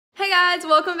Guys,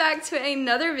 welcome back to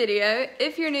another video.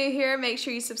 If you're new here, make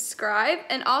sure you subscribe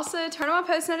and also turn on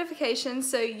post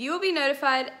notifications so you will be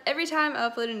notified every time I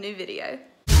upload a new video.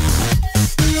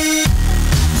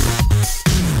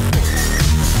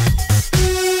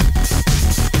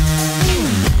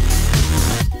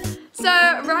 So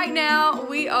right now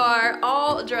we are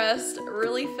all dressed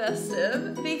really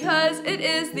festive because it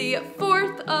is the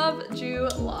 4th of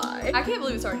July. I can't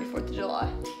believe it's already 4th of July.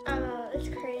 I know, it's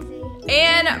crazy.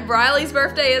 And Briley's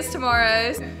birthday is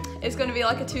tomorrow. It's going to be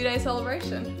like a 2-day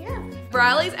celebration. Yeah.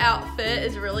 Briley's outfit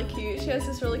is really cute. She has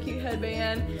this really cute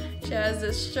headband. She has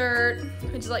this shirt,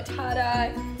 which is like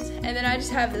tie-dye. And then I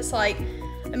just have this like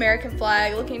American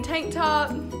flag looking tank top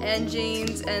and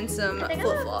jeans and some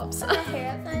flip-flops. I'm gonna put my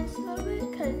hair up nice a little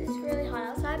bit because it's really hot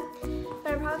outside.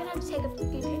 But I'm probably gonna have to take a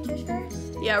few pictures first.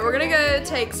 Yeah, we're gonna go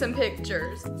take some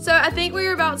pictures. So I think we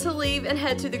are about to leave and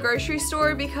head to the grocery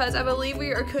store because I believe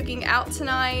we are cooking out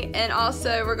tonight, and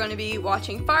also we're gonna be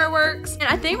watching fireworks. And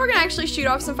I think we're gonna actually shoot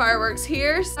off some fireworks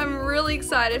here. So I'm really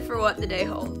excited for what the day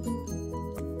holds.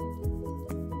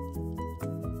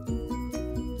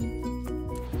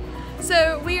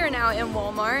 So we are now in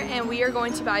Walmart and we are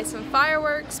going to buy some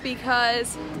fireworks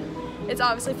because it's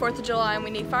obviously 4th of July and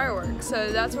we need fireworks.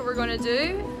 So that's what we're going to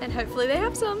do, and hopefully they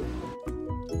have some.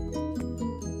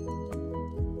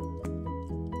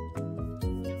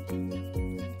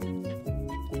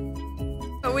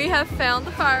 We have found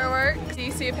the fireworks. Do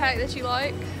you see a pack that you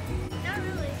like? Not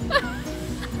really.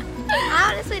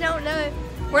 I honestly don't know.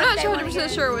 We're not 100%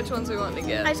 sure which ones we want to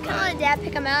get. I just kind of let Dad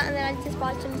pick them out and then I just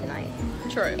watch them tonight.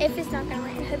 True. If it's not gonna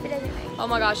rain, I hope it doesn't rain. Oh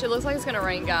my gosh, it looks like it's gonna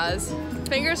rain, guys.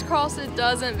 Fingers crossed it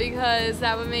doesn't, because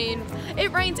that would mean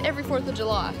it rains every 4th of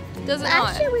July. Does it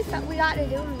not? Actually, we got to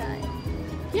do them tonight.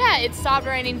 Yeah, it stopped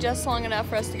raining just long enough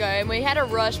for us to go, and we had a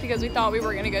rush because we thought we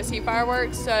were gonna go see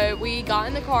fireworks. So we got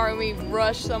in the car and we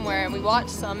rushed somewhere and we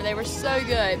watched some, and they were so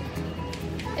good.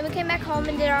 Then we came back home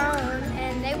and did our own,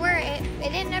 and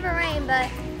it didn't never rain, but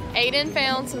Aiden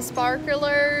found some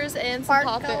sparklers and some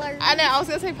poppets. I know, I was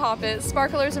gonna say poppets.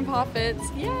 Sparklers and poppets.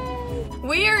 Yay!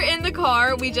 We are in the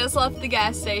car. We just left the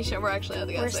gas station. We're actually at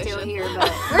the gas station. We're still here,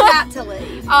 but we're about to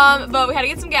leave. But we had to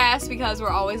get some gas because we're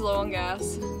always low on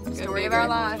gas. Story of our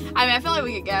life. I mean, I feel like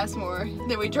we get gas more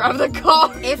than we drive the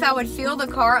car. If I would fill the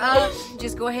car up,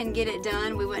 just go ahead and get it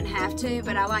done. We wouldn't have to,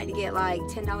 but I like to get like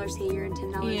 $10 here and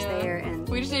 $10 there. And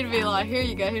we just need to be like, here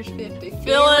you go, here's 50.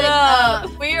 Fill it up.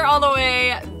 We are on the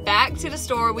way back to the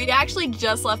store. We actually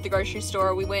just left the grocery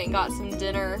store. We went and got some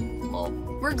dinner. Well,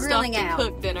 we're grilling stuff to out.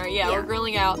 Cook dinner. Yeah, we're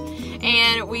grilling out.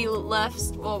 And we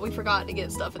left, well, we forgot to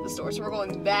get stuff at the store, so we're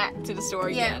going back to the store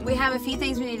again. Yeah, we have a few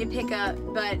things we need to pick up,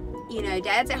 but you know,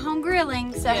 Dad's at home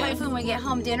grilling, so hopefully when we get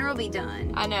home, dinner will be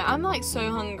done. I know, I'm like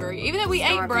so hungry. Even though we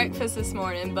ate breakfast this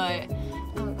morning, but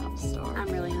I'm starved.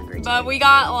 I'm really hungry too. But we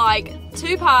got like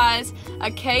 2 pies, a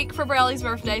cake for Briley's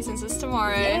birthday since it's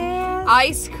tomorrow,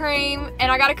 ice cream, and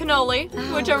I got a cannoli,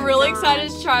 which I'm really excited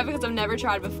to try because I've never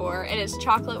tried before, and it's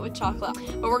chocolate with chocolate.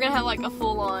 But we're gonna have like a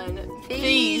full-on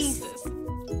feast.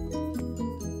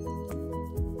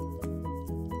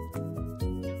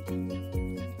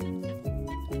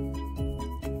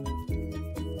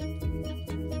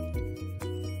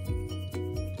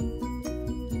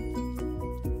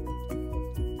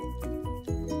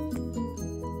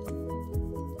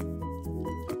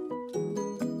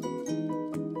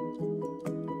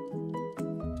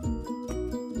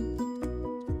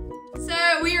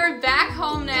 We are back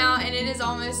home now, and it is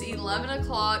almost 11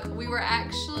 o'clock. We were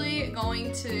actually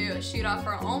going to shoot off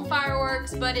our own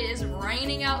fireworks, but it is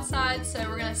raining outside, so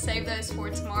we're gonna save those for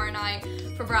tomorrow night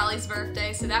for Briley's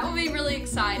birthday, so that will be really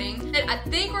exciting. And I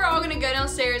think we're all gonna go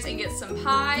downstairs and get some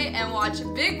pie and watch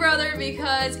Big Brother,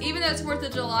 because even though it's 4th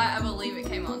of July, I believe it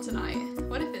came on tonight.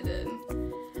 What if it did?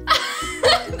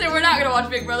 Then we're not gonna watch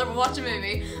Big Brother, we'll watch a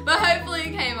movie. But hopefully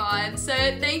it came on. So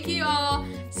thank you all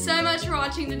so much for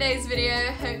watching today's video.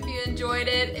 Hope you enjoyed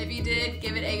it. If you did,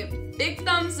 give it a big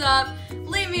thumbs up.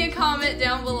 Leave me a comment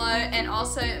down below, and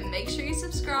also make sure you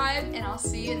subscribe, and I'll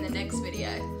see you in the next video.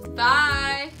 Bye!